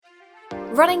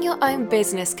Running your own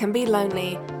business can be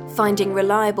lonely, finding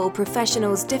reliable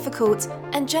professionals difficult,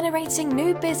 and generating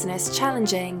new business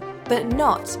challenging, but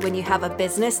not when you have a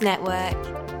business network.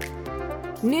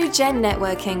 New Gen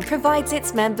Networking provides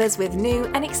its members with new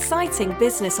and exciting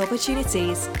business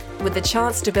opportunities, with the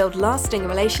chance to build lasting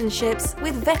relationships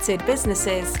with vetted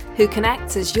businesses who can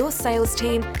act as your sales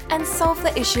team and solve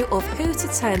the issue of who to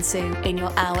turn to in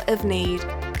your hour of need.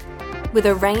 With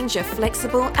a range of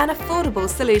flexible and affordable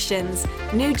solutions,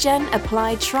 New Gen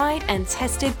apply tried and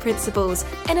tested principles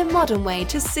in a modern way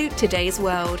to suit today's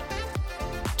world.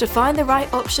 To find the right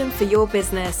option for your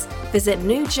business, visit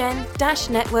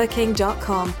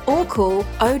newgen-networking.com or call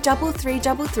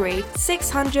 03333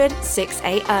 600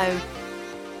 680.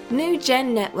 New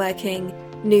Gen Networking.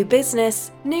 New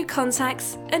business, new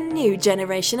contacts, a new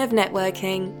generation of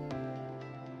networking.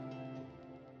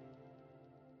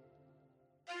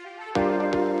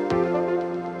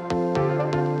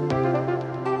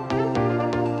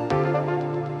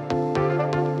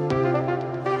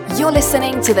 You're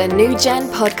listening to the New Gen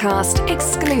podcast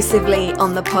exclusively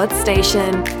on the Pod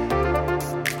Station.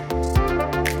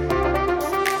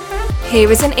 Here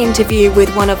is an interview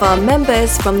with one of our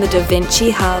members from the Da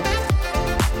Vinci Hub.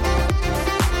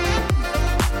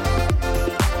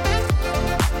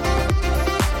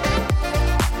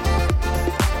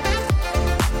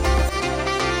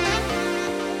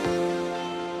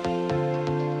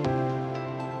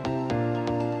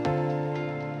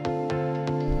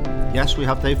 Yes, we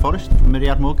have Dave Forrest from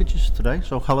Myriad Mortgages today.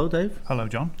 So hello, Dave. Hello,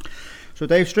 John. So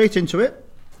Dave, straight into it.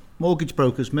 Mortgage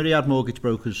brokers, Myriad Mortgage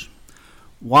Brokers.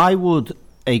 Why would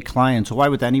a client or why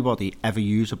would anybody ever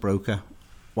use a broker?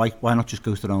 Why not just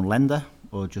go to their own lender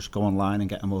or just go online and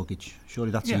get a mortgage?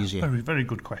 Surely that's easier. Very, very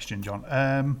good question, John.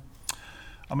 I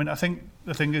mean, I think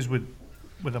the thing is with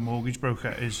a mortgage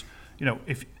broker is, you know,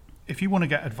 if you want to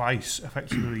get advice,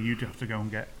 effectively you'd have to go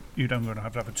and you're going to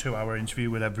have a 2-hour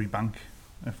interview with every bank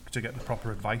to get the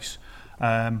proper advice.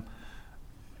 When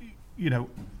we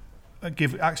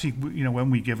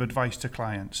give advice to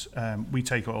clients, we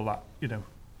take all that,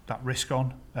 that risk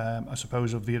on, I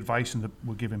suppose, of the advice, and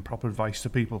we're giving proper advice to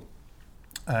people.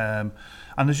 And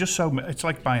there's just it's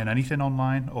like buying anything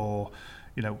online, or,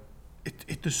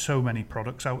 there's so many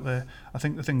products out there. I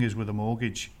think the thing is with a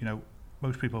mortgage,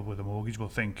 most people with a mortgage will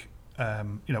think,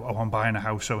 I'm buying a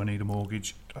house, so I need a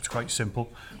mortgage. That's quite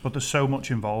simple, but there's so much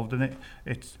involved in it.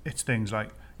 It's things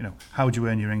like, how do you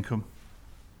earn your income?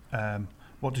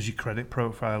 What does your credit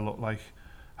profile look like?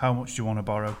 How much do you want to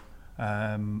borrow?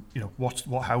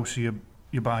 What house are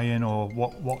you buying, or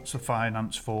what's the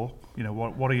finance for?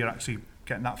 What are you actually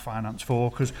getting that finance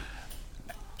for? Because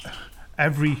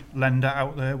every lender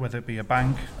out there, whether it be a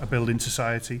bank, a building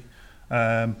society,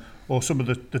 or some of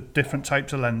the different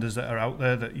types of lenders that are out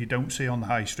there that you don't see on the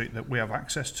high street that we have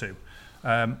access to,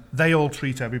 they all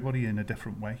treat everybody in a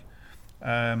different way.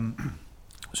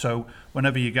 So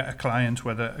whenever you get a client,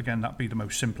 whether, again, that be the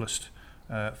most simplest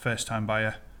first-time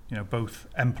buyer, both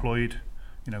employed,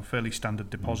 fairly standard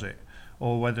deposit,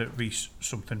 or whether it be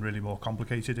something really more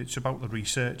complicated, it's about the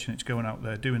research, and it's going out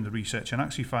there, doing the research, and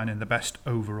actually finding the best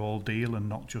overall deal and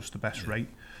not just the best rate.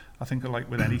 I think, like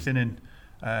with anything in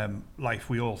life,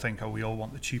 we all think, we all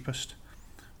want the cheapest,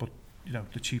 but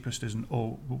the cheapest isn't,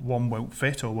 or one won't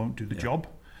fit or won't do the job,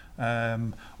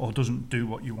 or doesn't do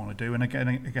what you want to do. And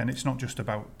again, it's not just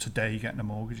about today getting a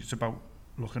mortgage. It's about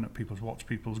looking at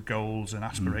people's goals and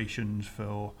aspirations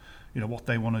for what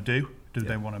they want to do. Do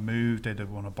they want to move? Do they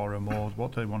want to borrow more?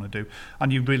 What do they want to do?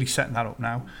 And you're really setting that up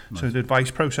now. Nice. So the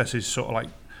advice process is sort of like,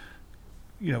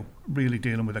 really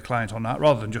dealing with a client on that,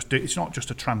 rather than it's not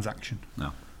just a transaction.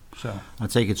 No. So I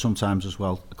take it sometimes as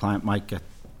well, the client might get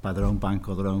by their own bank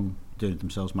or their own doing it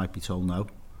themselves, might be told no.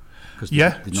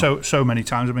 So many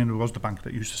times. I mean, there was the bank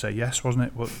that used to say yes, wasn't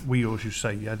it? Well, we always used to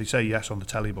say, they say yes on the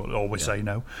telly, but always say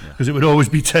no, because it would always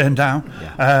be turned down.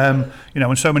 Yeah.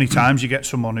 And so many times you get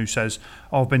someone who says,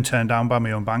 I've been turned down by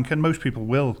my own bank, and most people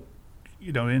will,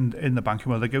 in the banking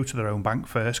world, they go to their own bank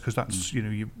first, because that's,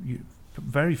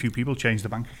 very few people change the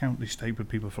bank account. They stay with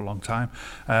people for a long time,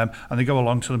 and they go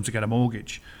along to them to get a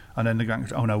mortgage, and then the bank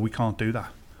goes, oh no, we can't do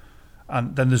that,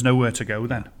 and then there's nowhere to go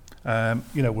then,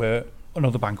 where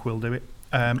another bank will do it,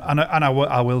 and I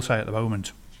will say at the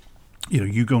moment,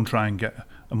 you go and try and get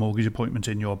a mortgage appointment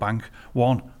in your bank.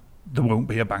 One, there won't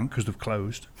be a bank because they've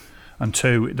closed, and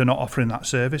two, they're not offering that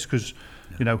service because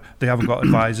they haven't got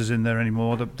advisors in there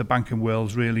anymore. The banking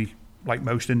world's really, like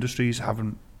most industries,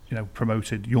 haven't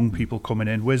promoted young people coming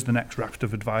in. Where's the next raft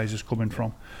of advisors coming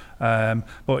from? But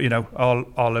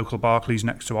our local Barclays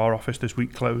next to our office this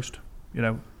week closed.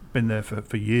 Been there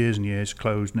for years and years,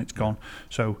 closed, and it's gone.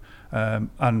 So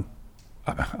and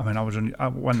I mean,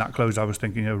 when that closed, I was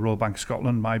thinking, Royal Bank of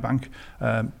Scotland, my bank.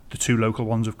 The two local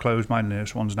ones have closed. My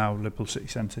nearest one's now Liverpool City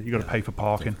Centre. You've got to pay for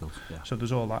parking. So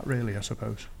there's all that, really, I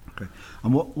suppose. Okay.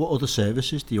 And what other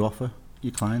services do you offer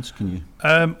your clients? Can you?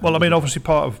 Well, I mean, obviously,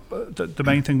 part of the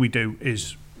main thing we do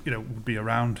is, would be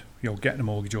around, getting a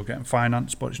mortgage or getting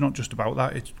finance. But it's not just about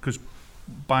that. It's because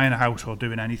buying a house or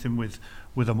doing anything with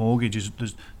a mortgage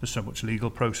there's so much legal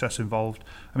process involved.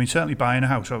 I mean, certainly buying a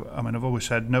house. I mean, I've always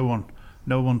said no one.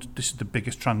 This is the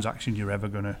biggest transaction you're ever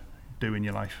going to do in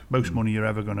your life. Most money you're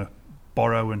ever going to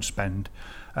borrow and spend.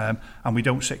 And we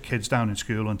don't sit kids down in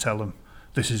school and tell them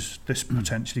this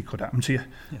potentially could happen to you,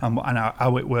 and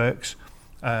how it works.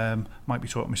 Might be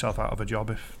talking myself out of a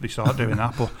job if they start doing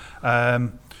that. But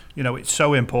it's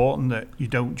so important that you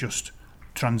don't just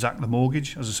transact the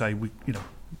mortgage. As I say,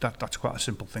 that's quite a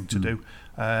simple thing to do.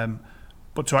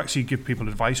 But to actually give people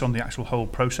advice on the actual whole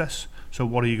process. So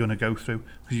what are you going to go through?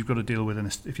 Because you've got to deal with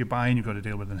if you're buying, you've got to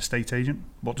deal with an estate agent.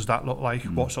 What does that look like?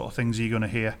 What sort of things are you going to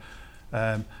hear?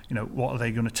 What are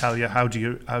they going to tell you? How do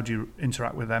you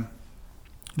interact with them?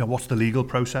 What's the legal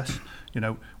process?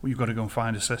 You've got to go and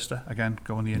find a solicitor. Again,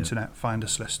 go on the internet, find a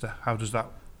solicitor. How does that,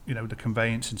 the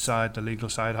conveyance inside, the legal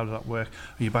side, how does that work?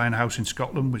 Are you buying a house in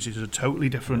Scotland, which is a totally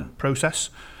different process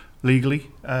legally?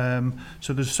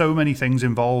 So there's so many things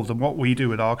involved, and what we do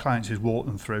with our clients is walk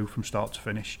them through from start to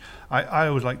finish. I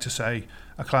always like to say,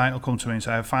 a client will come to me and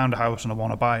say, I've found a house and I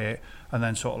want to buy it, and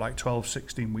then sort of like 12,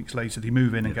 16 weeks later they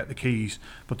move in and get the keys,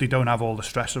 but they don't have all the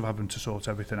stress of having to sort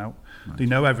everything out. Right. They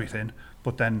know everything,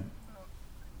 but then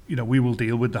we will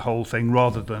deal with the whole thing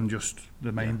rather than just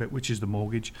the main bit, which is the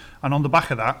mortgage. And on the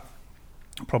back of that,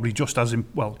 probably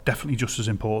definitely just as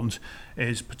important,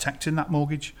 is protecting that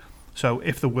mortgage. So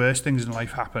if the worst things in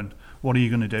life happen, what are you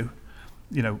going to do?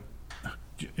 You're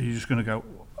just going to go,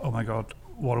 oh my God,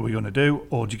 what are we going to do?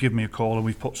 Or do you give me a call and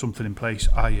we've put something in place,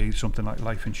 i.e. something like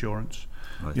life insurance,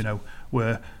 right.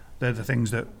 Where they're the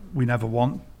things that we never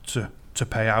want to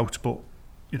pay out, but,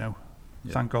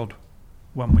 thank God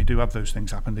when we do have those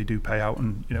things happen, they do pay out,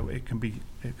 and, it can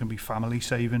be family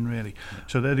saving, really. Yeah.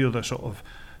 So they're the other sort of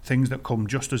things that come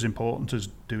just as important as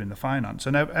doing the finance.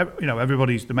 And,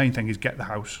 everybody's, the main thing is get the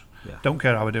house. Yeah. Don't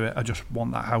care how I do it, I just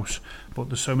want that house. But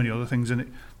there's so many other things in it.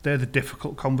 They're the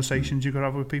difficult conversations you've got to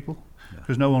have with people,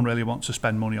 because no one really wants to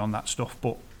spend money on that stuff.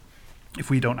 But if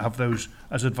we don't have those,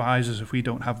 as advisors, if we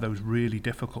don't have those really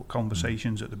difficult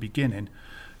conversations at the beginning,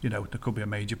 there could be a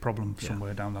major problem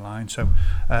somewhere down the line. So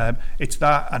it's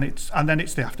that, and then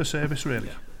it's the after service, really.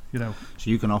 Yeah. So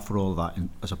you can offer all that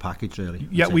as a package, really?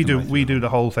 Yeah, we do. We do the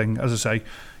whole thing. As I say,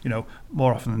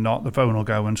 more often than not, the phone will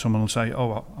go and someone will say,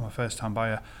 oh, I'm a first-time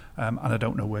buyer, and I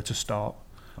don't know where to start.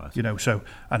 Right. So,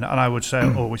 and I would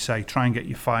say, always say, try and get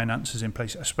your finances in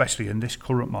place, especially in this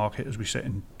current market as we sit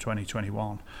in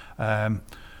 2021.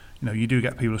 You do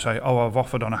get people who say, oh, I've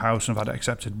offered on a house and I've had it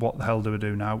accepted, what the hell do I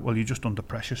do now? Well, you're just under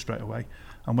pressure straight away.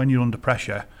 And when you're under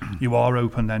pressure, you are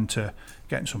open then to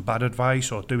getting some bad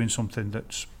advice or doing something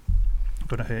that's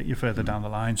going to hurt you further down the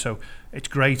line. So it's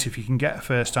great if you can get a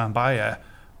first-time buyer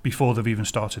before they've even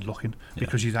started looking,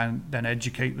 because you then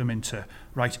educate them into,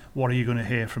 right, what are you going to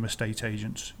hear from estate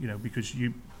agents? Because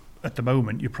at the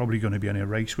moment, you're probably going to be in a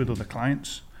race with other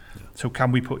clients. Yeah. So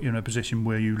can we put you in a position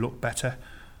where you look better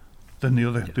than the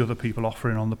other people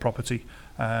offering on the property?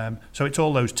 So it's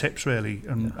all those tips, really,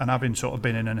 and having sort of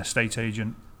been in an estate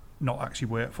agent, not actually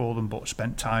worked for them, but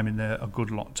spent time in there, a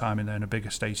good lot of time in there in a big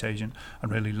estate agent,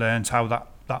 and really learned how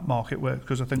that market works,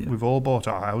 because I think we've all bought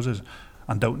our houses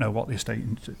and don't know what the estate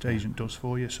agent does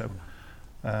for you. So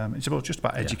it's just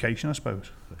about education, I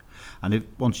suppose. And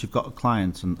once you've got a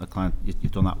client and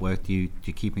you've done that work, do you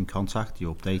keep in contact? Do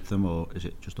you update them, or is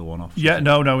it just a one-off? Yeah,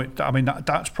 no.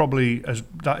 That's probably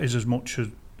that is as much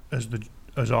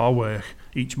as our work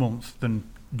each month than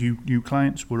new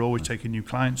clients. We're always taking new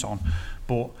clients on,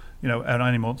 but at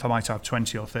any month I might have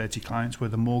 20 or 30 clients where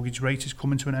the mortgage rate is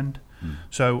coming to an end.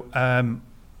 So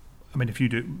if you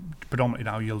do predominantly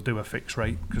now, you'll do a fixed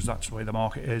rate because that's the way the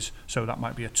market is. So that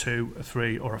might be a 2, a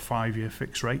 3 or a 5-year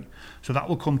fixed rate. So that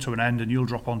will come to an end and you'll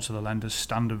drop onto the lender's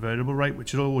standard variable rate,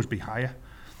 which will always be higher.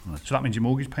 Right. So that means your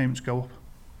mortgage payments go up.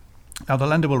 Now the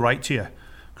lender will write to you,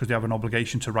 because they have an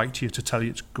obligation to write to you to tell you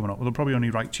it's going up. Well, they'll probably only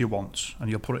write to you once and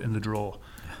you'll put it in the drawer.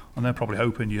 And they're probably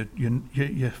hoping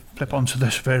you flip onto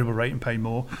this variable rate and pay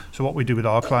more. So what we do with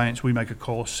our clients, we make a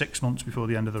call 6 months before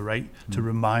the end of the rate to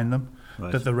remind them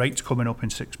that the rate's coming up in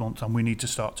 6 months and we need to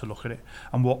start to look at it.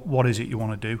 And what is it you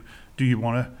want to do? Do you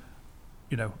want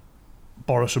to,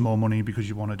 borrow some more money because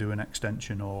you want to do an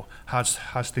extension, or has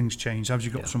things changed? Have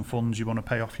you got some funds you want to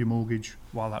pay off your mortgage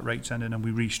while that rate's ending, and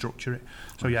we restructure it?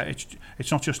 So yeah,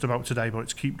 it's not just about today, but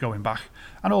it's keep going back.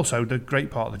 And also the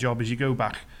great part of the job is you go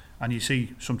back and you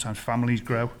see sometimes families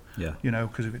grow. Yeah. You know,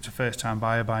 because if it's a first-time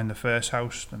buyer buying the first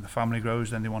house, then the family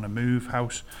grows, then they want to move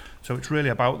house. So it's really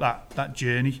about that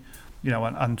journey, you know,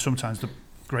 and sometimes the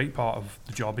great part of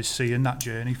the job is seeing that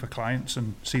journey for clients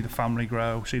and see the family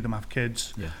grow, see them have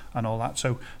kids, and all that.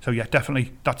 So yeah,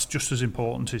 definitely that's just as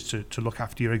important, is to look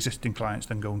after your existing clients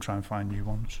than go and try and find new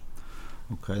ones.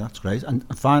 Okay, that's great. And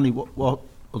finally, what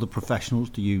other professionals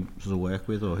do you sort of work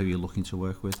with, or who are you looking to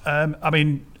work with? I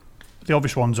mean, the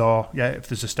obvious ones are, if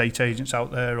there's estate agents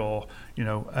out there, or, you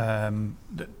know,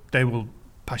 they will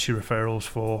pass you referrals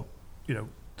for, you know,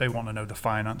 they want to know the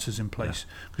finances in place,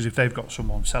 because if they've got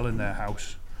someone selling their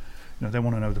house, you know, they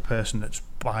want to know the person that's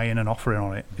buying and offering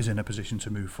on it is in a position to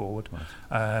move forward,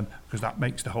 because that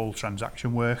makes the whole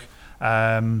transaction work.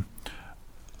 I've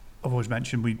always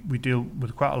mentioned we deal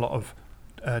with quite a lot of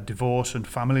divorce and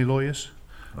family lawyers,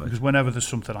 because whenever there's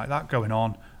something like that going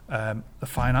on, the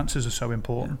finances are so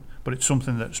important. But it's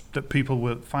something that people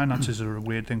will. Finances are a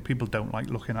weird thing. People don't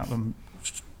like looking at them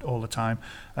all the time.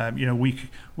 You know, we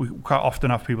quite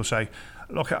often have people say,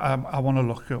 look, I want to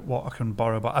look at what I can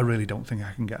borrow, but I really don't think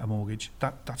I can get a mortgage.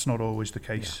 That's not always the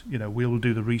case. You know, we'll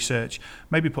do the research,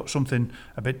 maybe put something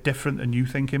a bit different than you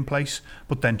think in place,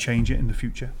 but then change it in the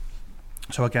future.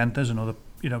 So again, there's another,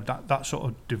 you know, that sort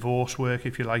of divorce work,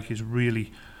 if you like, is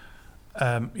really,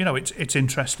 you know, it's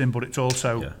interesting, but it's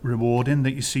also rewarding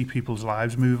that you see people's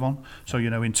lives move on. So, you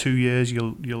know, in 2 years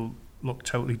you'll look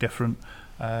totally different.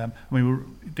 I mean,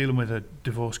 we're dealing with a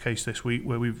divorce case this week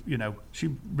where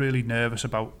she's really nervous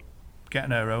about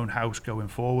getting her own house going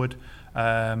forward.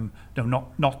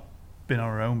 Not been on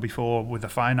her own before with the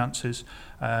finances.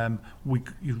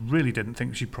 You really didn't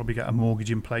think she'd probably get a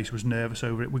mortgage in place, was nervous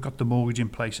over it. We got the mortgage in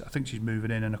place. I think she's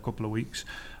moving in a couple of weeks.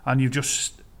 And you've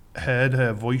just heard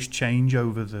her voice change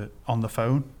on the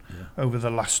phone over the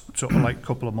last sort of like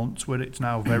couple of months, where it's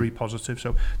now very positive.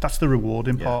 So that's the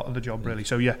rewarding part of the job, really.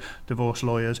 So divorce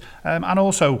lawyers, and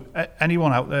also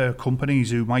anyone out there,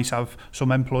 companies who might have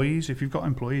some employees. If you've got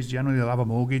employees, generally they'll have a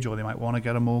mortgage, or they might want to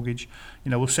get a mortgage.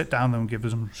 You know, we'll sit down and give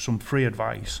them some free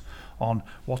advice on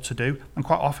what to do. And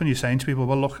quite often you're saying to people,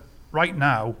 well, look, right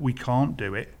now we can't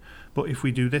do it, but if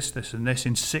we do this, this and this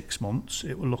in 6 months,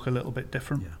 it will look a little bit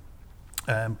different.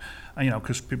 And you know,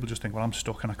 because people just think, well, I'm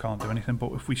stuck and I can't do anything.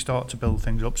 But if we start to build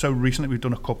things up, so recently we've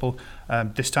done a couple.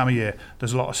 This time of year,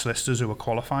 there's a lot of solicitors who are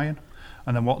qualifying,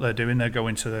 and then what they're doing, they're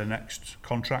going to their next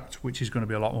contract, which is going to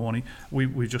be a lot more money.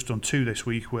 We've just done 2 this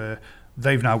week where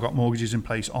they've now got mortgages in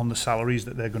place on the salaries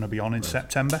that they're going to be on in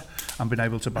September, and been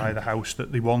able to buy the house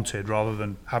that they wanted, rather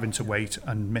than having to wait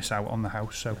and miss out on the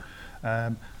house. So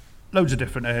loads of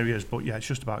different areas, but it's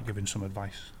just about giving some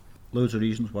advice. Loads of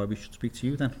reasons why we should speak to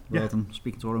you then, rather than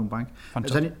speaking to our own bank.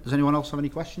 Does anyone else have any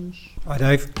questions? Hi,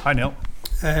 Dave. Hi, Neil.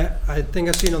 I think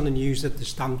I've seen on the news that the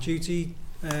stamp duty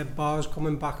bar is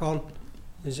coming back on.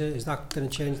 Is that going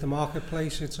to change the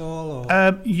marketplace at all? Or?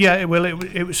 It will.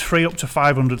 It was free up to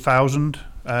 500,000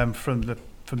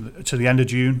 to the end of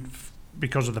June.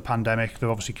 Because of the pandemic, they've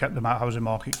obviously kept the housing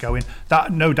market going.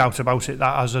 That, no doubt about it,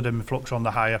 that has an influx on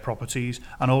the higher properties.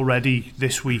 And already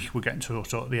this week, we're getting to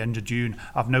sort of the end of June,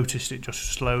 I've noticed it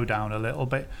just slow down a little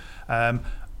bit.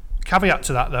 Caveat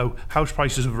to that though, house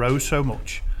prices have rose so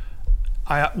much.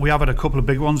 We have had a couple of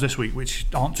big ones this week which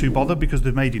aren't too bothered because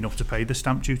they've made enough to pay the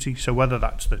stamp duty. So whether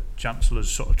that's the Chancellor's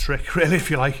sort of trick, really,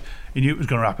 if you like, he knew it was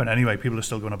going to happen anyway. People are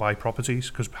still going to buy properties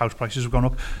because house prices have gone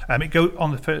up. It goes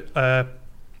on the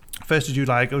 1st of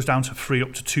July, it goes down to free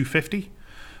up to 250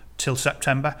 till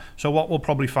September. So what we'll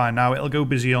probably find now, it'll go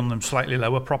busy on them slightly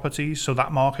lower properties. So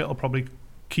that market will probably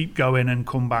keep going and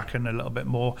come back in a little bit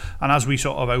more. And as we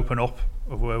sort of open up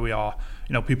of where we are,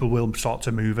 you know, people will start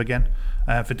to move again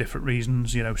for different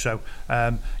reasons, you know. So,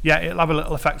 it'll have a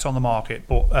little effect on the market.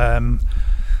 But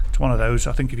it's one of those,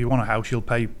 I think if you want a house, you'll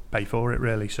pay for it,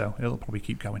 really. So it'll probably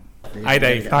keep going. Hi,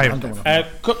 Dave. Hi.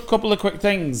 Couple of quick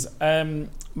things.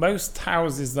 Most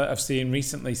houses that I've seen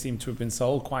recently seem to have been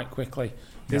sold quite quickly.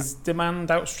 Is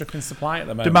demand outstripping supply at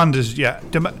the moment? Demand is,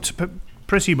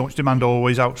 pretty much demand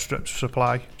always outstrips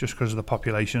supply just because of the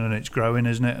population, and it's growing,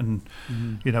 isn't it? And,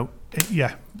 you know,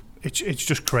 it's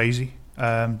just crazy.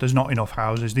 There's not enough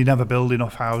houses. They never build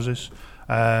enough houses.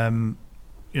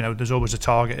 You know, there's always a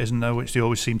target, isn't there, which they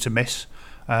always seem to miss.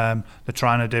 They're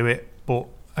trying to do it, but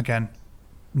again,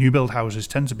 new build houses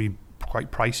tend to be quite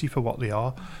pricey for what they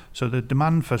are. So the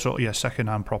demand for sort of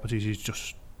second-hand properties is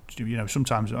just, you know,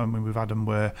 sometimes, I mean, we've had them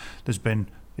where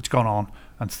it's it's gone on,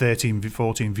 and 13,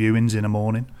 14 viewings in a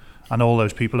morning, and all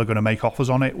those people are going to make offers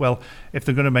on it. Well, if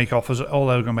they're going to make offers, all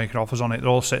they're going to make offers on it, they're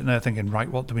all sitting there thinking, right,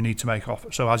 what do we need to make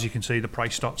offers? So as you can see, the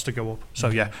price starts to go up. So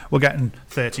yeah, we're getting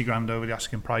 30 grand over the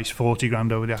asking price, 40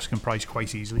 grand over the asking price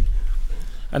quite easily.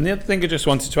 And the other thing I just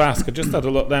wanted to ask, I just had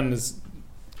a look then,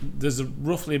 there's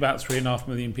roughly about 3.5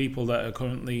 million people that are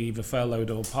currently either furloughed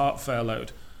or part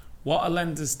furloughed. What are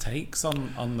lenders' takes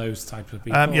on those type of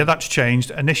people? Yeah, that's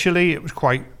changed. Initially, it was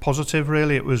quite positive,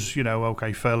 really. It was,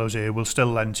 okay, furlough's here, we'll still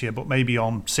lend to you, but maybe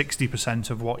on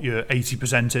 60% of what your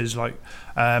 80% is.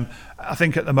 I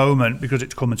think at the moment, because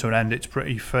it's coming to an end,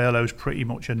 furlough's pretty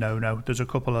much a no-no. There's a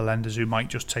couple of lenders who might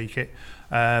just take it.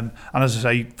 And as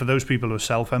I say, for those people who are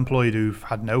self-employed who've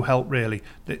had no help, really,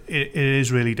 it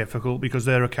is really difficult because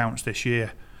their accounts this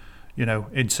year,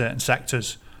 in certain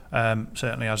sectors,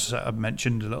 certainly, as I've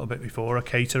mentioned a little bit before, a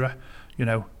caterer,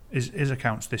 his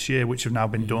accounts this year, which have now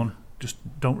been done, just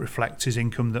don't reflect his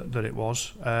income that it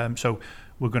was. So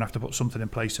we're going to have to put something in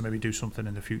place to maybe do something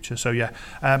in the future. So yeah,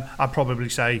 I'd probably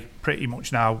say pretty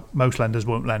much now most lenders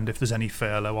won't lend if there's any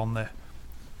furlough on there.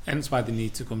 Hence why they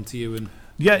need to come to you and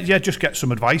yeah, just get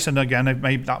some advice. And again,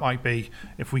 maybe that might be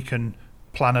if we can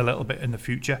plan a little bit in the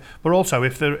future. But also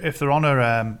if they're on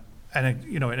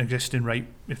an existing rate,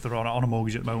 if they're on a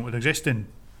mortgage at the moment with existing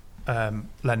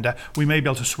lender, we may be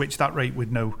able to switch that rate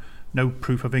with no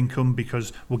proof of income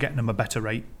because we're getting them a better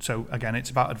rate. So again,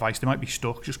 it's about advice. They might be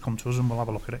stuck, just come to us and we'll have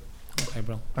a look at it. Okay,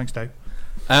 bro. Thanks, Dave.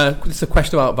 It's a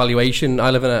question about valuation.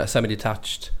 I live in a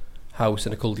semi-detached house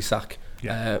in a cul-de-sac.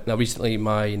 Yeah. Now recently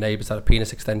my neighbour's had a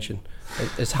penis extension.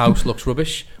 His house looks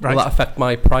rubbish. Right. Will that affect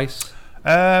my price?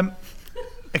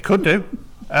 It could do.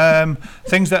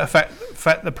 Things that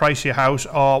affect the price of your house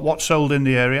are what's sold in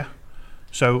the area.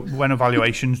 So when a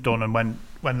valuation's done and when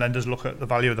lenders look at the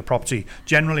value of the property,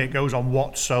 generally it goes on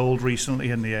what's sold recently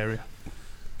in the area.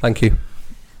 Thank you.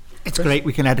 It's great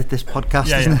we can edit this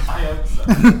podcast, isn't it? I hope so.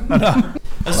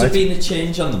 Has there been a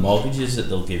change on the mortgages that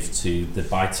they'll give to the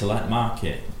buy-to-let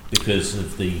market because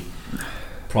of the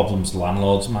problems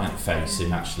landlords might face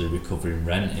in actually recovering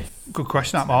rent? Good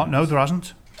question, that, Mark. No, there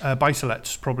hasn't.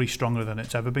 Buy-to-let's probably stronger than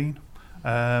it's ever been.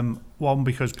 One,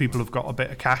 because people have got a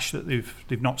bit of cash that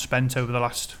they've not spent over the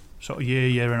last sort of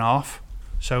year and a half.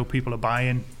 So people are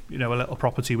buying, a little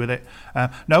property with it.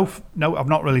 No, I've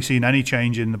not really seen any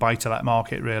change in the buy-to-let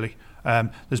market, really.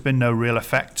 There's been no real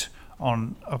effect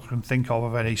on, I can think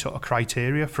of any sort of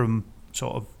criteria from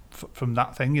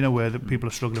that thing, where the people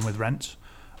are struggling with rents.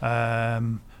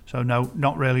 So no,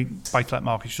 not really. Buy-to-let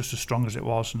market's just as strong as it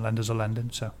was, and lenders are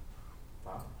lending. So.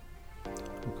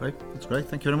 Okay, that's great.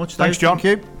 Thank you very much, Dave. Thanks, John.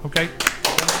 Thank you. Okay.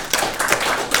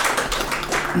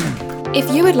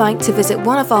 If you would like to visit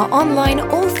one of our online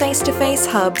or face-to-face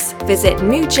hubs, visit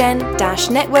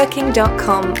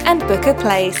newgen-networking.com and book a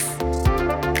place.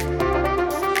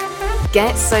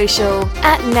 Get social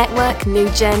at Network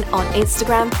NewGen on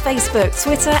Instagram, Facebook,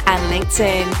 Twitter and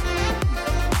LinkedIn.